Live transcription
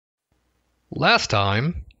Last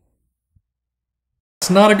time... It's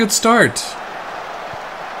not a good start.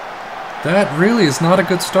 That really is not a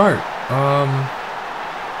good start.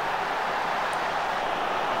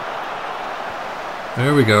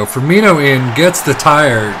 There we go. Firmino in, gets the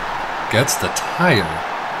tire. Gets the tire.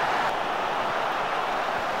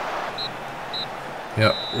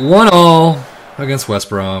 Yeah, 1-1 against West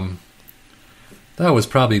Brom. That was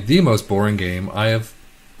probably the most boring game I have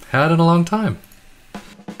had in a long time.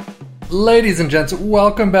 Ladies and gents,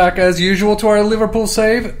 welcome back as usual to our Liverpool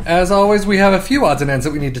save. As always, we have a few odds and ends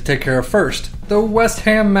that we need to take care of first. The West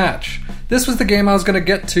Ham match. This was the game I was going to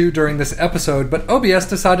get to during this episode, but OBS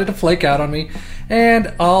decided to flake out on me,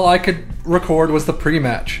 and all I could record was the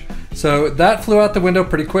pre-match. So that flew out the window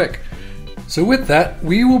pretty quick. So with that,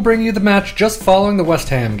 we will bring you the match just following the West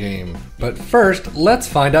Ham game. But first, let's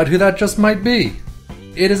find out who that just might be.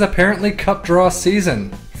 It is apparently cup draw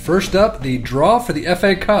season. First up, the draw for the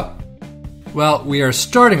FA Cup. Well, we are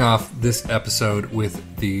starting off this episode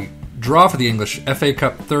with the draw for the English FA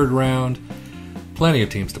Cup third round. Plenty of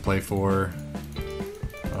teams to play for.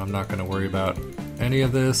 I'm not going to worry about any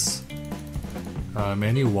of this.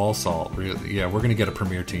 Manu Walsall, really, yeah, we're going to get a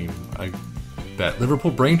premier team. I bet.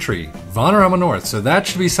 Liverpool Braintree, Vanarama North. So that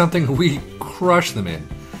should be something we crush them in.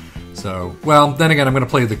 So, well, then again, I'm going to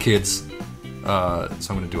play the kids. So I'm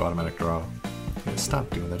going to do automatic draw. Yeah, stop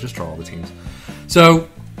doing that. Just draw all the teams. So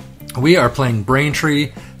we are playing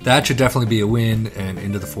Braintree. That should definitely be a win, and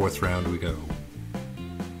into the fourth round we go.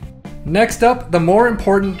 Next up, the more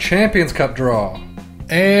important Champions Cup draw.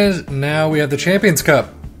 And now we have the Champions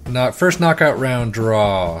Cup. First knockout round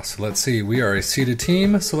draw. So let's see. We are a seeded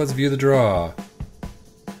team, so let's view the draw.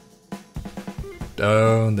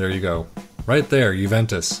 Oh, there you go. Right there,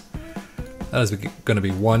 Juventus. That is going to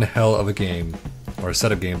be one hell of a game. Or a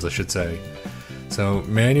set of games, I should say. So,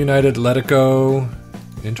 Man United, Atletico,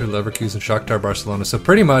 Inter, Leverkusen, Shakhtar, Barcelona. So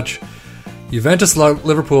pretty much, Juventus,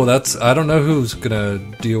 Liverpool, I don't know who's going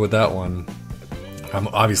to deal with that one. I'm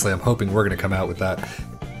hoping we're going to come out with that.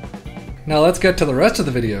 Now let's get to the rest of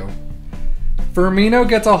the video. Firmino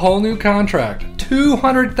gets a whole new contract.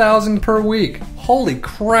 $200,000 per week. Holy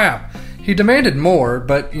crap. He demanded more,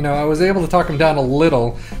 but, I was able to talk him down a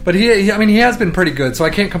little. But he has been pretty good, so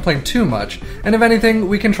I can't complain too much. And if anything,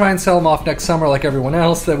 we can try and sell him off next summer like everyone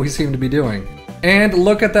else that we seem to be doing. And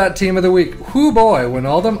look at that team of the week. Hoo boy,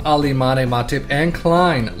 Wijnaldum, Ali, Mane, Matip, and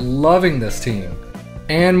Klein. Loving this team.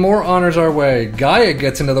 And more honors our way. Gaia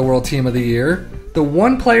gets into the World Team of the Year. The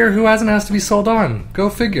one player who hasn't asked to be sold on. Go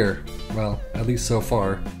figure. Well, at least so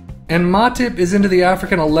far. And Matip is into the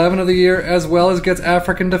African 11 of the Year, as well as gets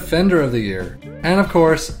African Defender of the Year. And of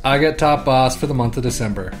course, I get top boss for the month of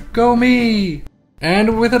December. Go me!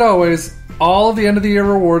 And with it always, all of the end of the year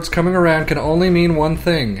rewards coming around can only mean one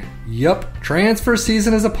thing. Yup, transfer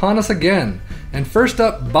season is upon us again. And first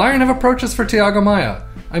up, Bayern have approached us for Thiago Maia.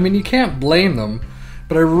 You can't blame them.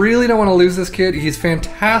 But I really don't want to lose this kid. He's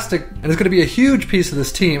fantastic and is going to be a huge piece of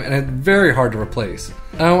this team, and it's very hard to replace.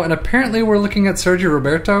 Oh, and apparently we're looking at Sergio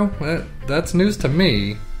Roberto. That's news to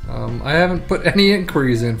me. I haven't put any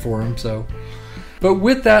inquiries in for him, so. But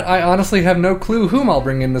with that, I honestly have no clue whom I'll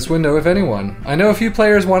bring in this window, if anyone. I know a few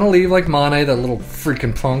players want to leave, like Mane, that little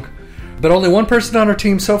freaking punk. But only one person on our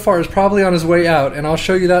team so far is probably on his way out, and I'll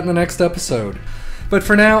show you that in the next episode. But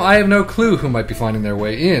for now, I have no clue who might be finding their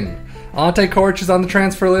way in. Ante Korch is on the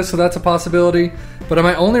transfer list, so that's a possibility. But am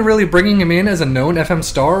I only really bringing him in as a known FM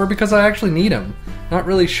star, or because I actually need him? Not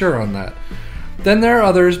really sure on that. Then there are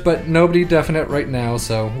others, but nobody definite right now,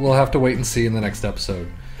 so we'll have to wait and see in the next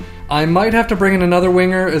episode. I might have to bring in another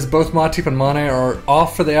winger, as both Matip and Mane are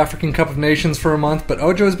off for the African Cup of Nations for a month, but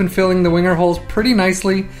Ojo has been filling the winger holes pretty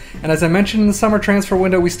nicely, and as I mentioned in the summer transfer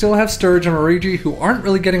window, we still have Sturge and Origi, who aren't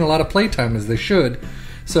really getting a lot of playtime as they should.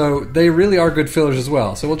 So they really are good fillers as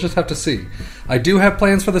well, so we'll just have to see. I do have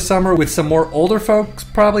plans for the summer with some more older folks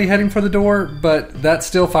probably heading for the door, but that's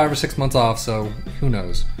still 5 or 6 months off, so who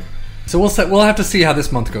knows. So we'll have to see how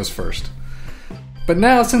this month goes first. But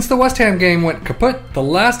now, since the West Ham game went kaput, the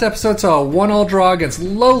last episode saw a 1-1 draw against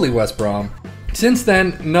lowly West Brom. Since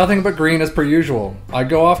then, nothing but green as per usual. I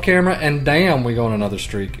go off camera and damn, we go on another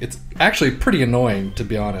streak. It's actually pretty annoying, to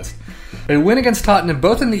be honest. A win against Tottenham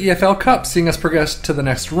both in the EFL Cup, seeing us progress to the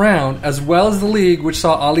next round, as well as the league, which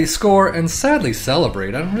saw Ali score and sadly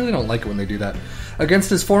celebrate. I really don't like it when they do that.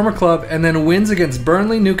 Against his former club, and then wins against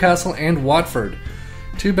Burnley, Newcastle, and Watford.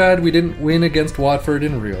 Too bad we didn't win against Watford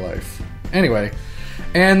in real life. Anyway,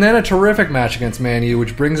 and then a terrific match against Man U,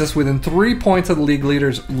 which brings us within 3 points of the league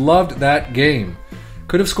leaders. Loved that game.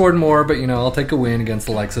 Could have scored more, but I'll take a win against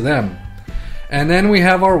the likes of them. And then we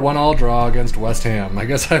have our 1-1 draw against West Ham. I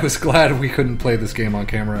guess I was glad we couldn't play this game on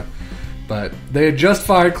camera. But they had just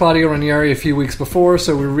fired Claudio Ranieri a few weeks before,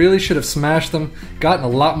 so we really should have smashed them, gotten a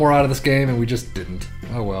lot more out of this game, and we just didn't.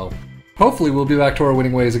 Oh well. Hopefully we'll be back to our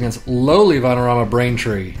winning ways against lowly Vanarama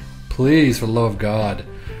Braintree. Please, for the love of God.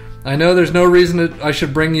 I know there's no reason I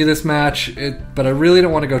should bring you this match, but I really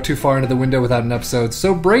don't want to go too far into the window without an episode,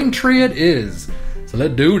 so Braintree it is. So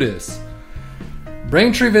let's do this.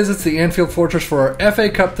 Braintree visits the Anfield Fortress for our FA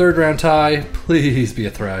Cup third round tie. Please be a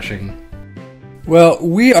thrashing. Well,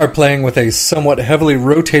 we are playing with a somewhat heavily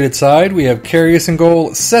rotated side. We have Karius in goal,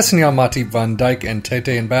 Sessegnon, Matip, Van Dijk, and Tete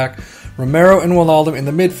in back, Romero and Wijnaldum in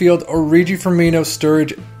the midfield, Origi, Firmino,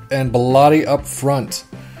 Sturridge, and Bellotti up front.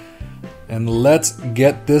 And let's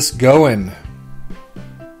get this going.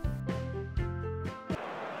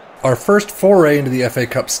 Our first foray into the FA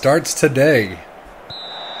Cup starts today.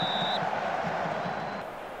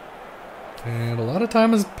 And a lot of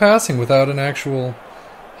time is passing without an actual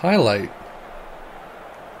highlight.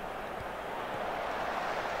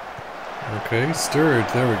 Okay, Sturridge,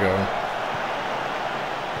 there we go.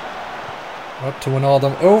 Up to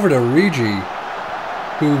Wijnaldum, over to Origi,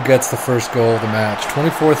 who gets the first goal of the match.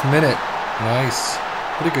 24th minute. Nice.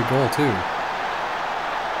 Pretty good goal, too.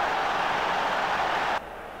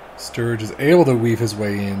 Sturridge is able to weave his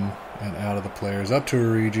way in and out of the players. Up to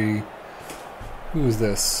Origi. Who is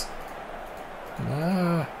this?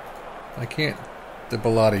 I can't. The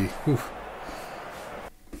Bellotti. Whew.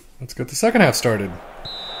 Let's get the second half started.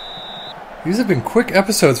 These have been quick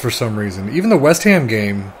episodes for some reason. Even the West Ham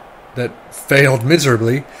game that failed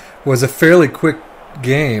miserably was a fairly quick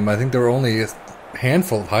game. I think there were only a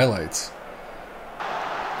handful of highlights.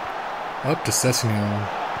 Up to Sessegnon.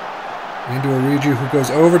 Into Origi, who goes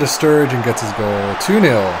over to Sturridge and gets his goal. 2-0.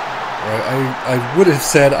 I would have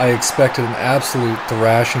said I expected an absolute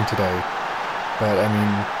thrashing today. But, I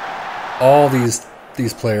mean, all these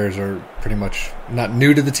players are pretty much not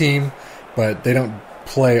new to the team, but they don't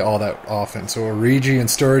play all that often. So Origi and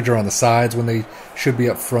Sturridge are on the sides when they should be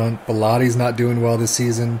up front. Bellotti's not doing well this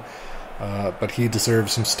season, but he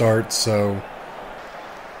deserves some starts. So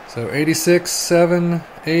 86, 7,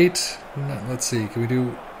 8. No, let's see.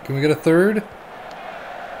 Can we get a third?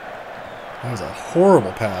 That was a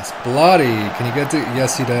horrible pass. Bellotti, can he get to?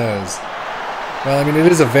 Yes, he does. Well, I mean,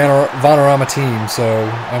 it is a Vanarama team, so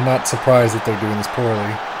I'm not surprised that they're doing this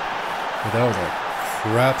poorly. But that was a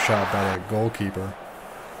crap shot by that goalkeeper.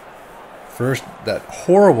 First, that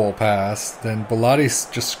horrible pass, then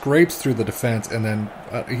Bellotti just scrapes through the defense, and then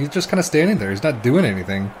he's just kind of standing there. He's not doing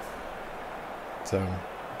anything. So,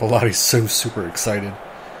 Bellotti's so super excited.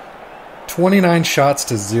 29 shots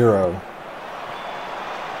to 0.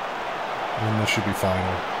 And this should be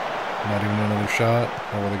final. Not even another shot.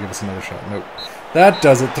 Or will they give us another shot? Nope. That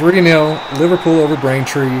does it. 3-0. Liverpool over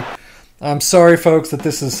Braintree. I'm sorry, folks, that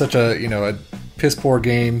this is such a a piss poor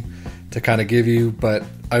game to kind of give you, but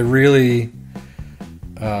I really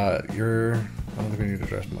I don't think we need to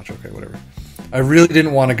address much. Okay, whatever. I really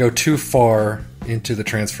didn't want to go too far into the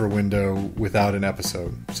transfer window without an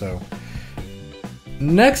episode. So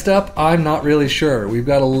next up, I'm not really sure. We've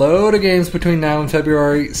got a load of games between now and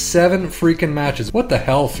February. 7 freaking matches. What the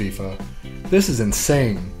hell, FIFA? This is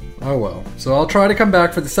insane. Oh well. So I'll try to come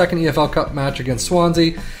back for the second EFL Cup match against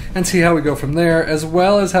Swansea and see how we go from there, as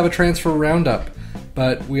well as have a transfer roundup.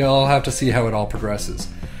 But we all have to see how it all progresses.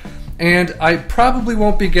 And I probably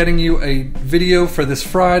won't be getting you a video for this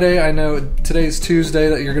Friday. I know today's Tuesday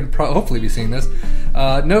that you're going to hopefully be seeing this.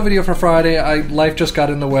 No video for Friday. Life just got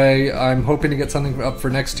in the way. I'm hoping to get something up for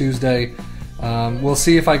next Tuesday. We'll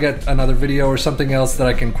see if I get another video or something else that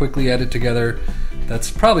I can quickly edit together that's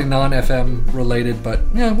probably non-FM related, but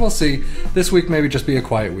yeah, we'll see. This week maybe just be a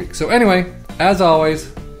quiet week. So anyway, as always,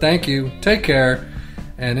 thank you, take care,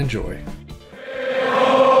 and enjoy.